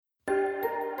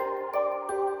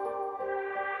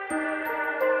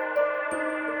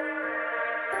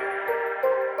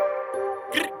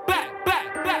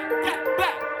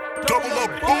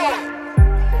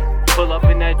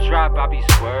drop, I be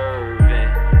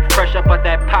swerving. Fresh up out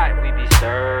that pot, we be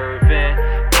serving.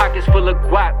 Pockets full of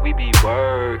guap, we be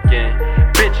working.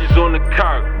 Bitches on the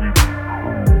car,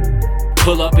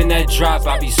 pull up in that drop,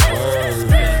 I be swerving.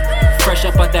 Fresh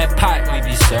up out that pot, we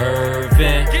be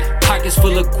serving. Pockets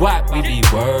full of guap, we be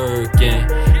working.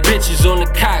 Bitches on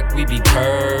the cock, we be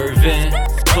curving.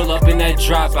 Pull up in that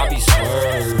drop, I be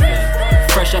swerving.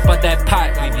 Fresh up out that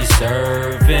pot, we be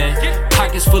serving.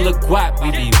 Pockets full of guap,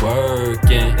 we be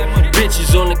working.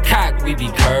 Bitches on the cock, we be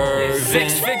curving.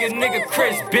 Six-figure nigga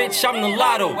Chris, bitch, I'm the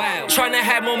lotto. Tryna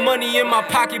have more money in my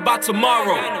pocket by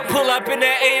tomorrow. Pull up in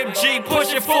that AMG,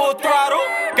 push it full throttle.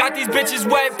 Got these bitches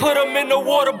wet, put them in the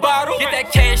water bottle. Get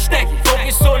that cash stacking,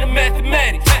 focus on the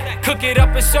mathematics. Cook it up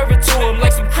and serve it to them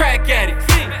like some crack addicts.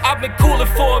 I've been coolin'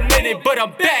 for a minute, but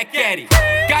I'm back at it.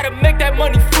 Gotta make that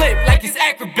money flip like it's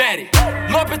acrobatic.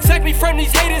 Lord protect me from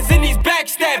these haters and these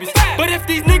backstabbers. But if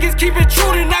these niggas keep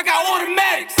intruding, I got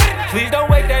automatics. Please don't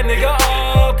wake that nigga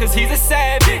up, cause he's a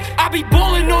savage. I be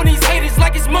ballin' on these haters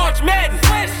like it's March Madness.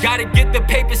 Gotta get the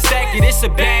paper stacked, it's a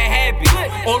bad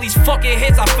habit. All these fucking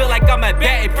hits, I feel like I'm at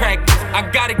batting practice. I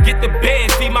gotta get the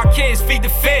band, feed my kids, feed the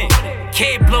fan.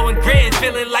 Kid blowing grands,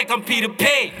 feeling like I'm Peter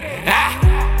Pan.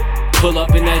 Pull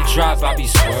up in that drop, I be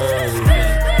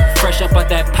swerving. Fresh up out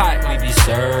that pot, we be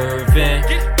serving.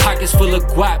 Pockets full of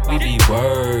guap, we be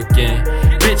working.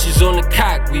 Bitches on the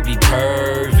cock, we be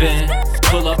curving.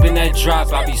 Pull up in that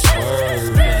drop, I be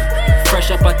swerving.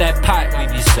 Fresh up out that pot, we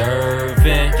be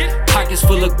serving. Pockets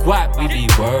full of guap, we be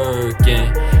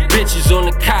working. Bitches on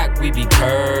the cock, we be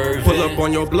curving. Pull up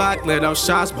on your block, let out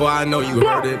shots, boy, I know you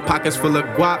heard it. Pockets full of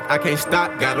guap, I can't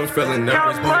stop, got them feeling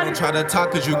nervous. But don't try to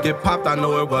talk cause you get popped, I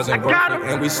know it wasn't worth it.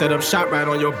 And we set up shop right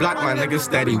on your block, my nigga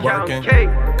steady working.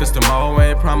 Cause tomorrow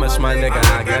ain't promised, my nigga,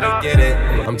 I gotta get it.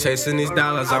 I'm chasing these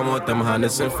dollars, I want them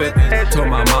hundreds and fifties. Told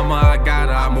my mama I got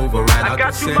her, I move her right out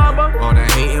the city. All that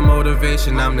hate and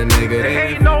motivation, I'm the nigga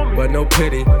they need. But no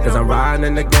pity, cause I'm riding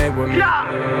in the game with me.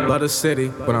 Love the city,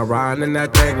 when I'm riding in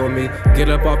that thing with me. Get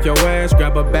up off your ass,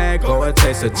 grab a bag, go and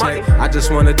taste a check. I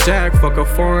just wanna jack, fuck a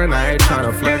foreign, I ain't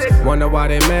tryna flex. Wonder why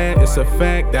they mad, it's a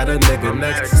fact that a nigga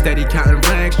next. Steady counting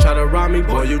rags, try to rob me,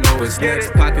 boy, you know it's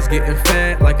next. Pockets getting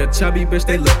fat, like a chubby bitch,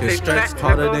 they looking stressed.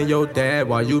 Harder than your dad,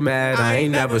 while you mad, I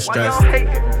ain't never stressed.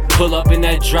 Pull up in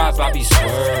that drop, I be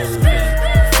swerving.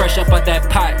 Fresh up out that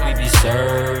pot, we be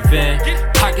serving.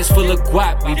 Pockets full of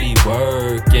guap, we be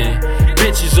working.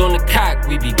 Bitches on the cock,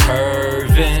 we be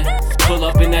curving. Pull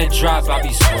up in that drop, I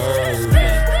be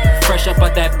swerving. Fresh up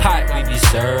out that pot, we be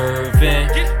serving.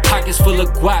 Pockets full of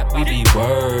guap, we be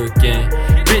working.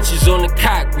 Bitches on the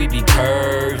cock, we be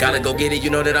curving. Gotta go get it, you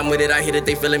know that I'm with it, I hit it,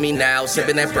 they feeling me now.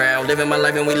 Sipping that brown, living my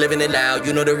life and we living it loud.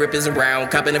 You know the rip isn't round,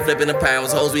 copping and flipping the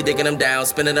pounds. Hoes, we digging them down,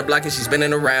 spinning the block and she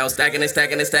spinning around. Stacking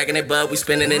it, but we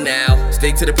spinning it now.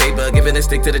 Stick to the paper, giving a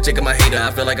stick to the chick of my hater.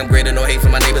 I feel like I'm greater, no hate for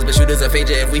my neighbors, but shooters are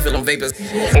faker if we feel them vapors.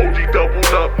 OG doubled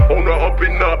up, on the up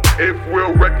and up. If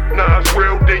we'll recognize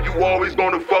real, then you always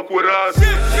gonna fuck with us.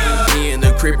 Me and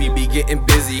the crippy be getting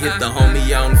busy. Hit the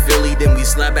homie out in Philly, then we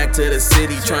slide back to the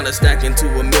city. Tryna stack into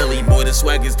a milli. Boy, the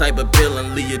swag is type of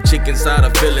pillin'. Leave a chick inside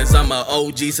of feelings. I'm a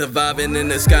OG surviving in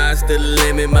the sky, still the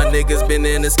limit. My niggas been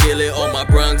in the skillet. All my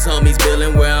Bronx homies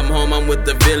billin'. Where I'm home, I'm with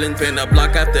the villain. Pin a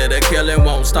block after the killing.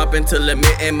 Won't stop until the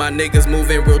mid. And my niggas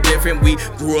moving real different. We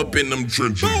grew up in them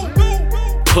trenches.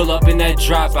 Pull up in that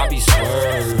drop, I be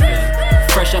swerving.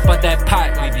 Fresh up out that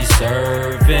pot, we be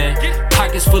serving.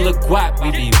 Pockets full of guap,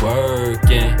 we be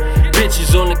working.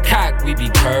 Bitches on the cock, we be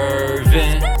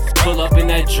curving. Pull up in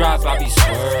that drop, I be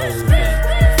swerving.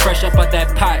 Fresh up out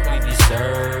that pot, we be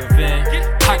serving.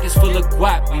 Pockets full of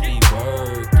guap,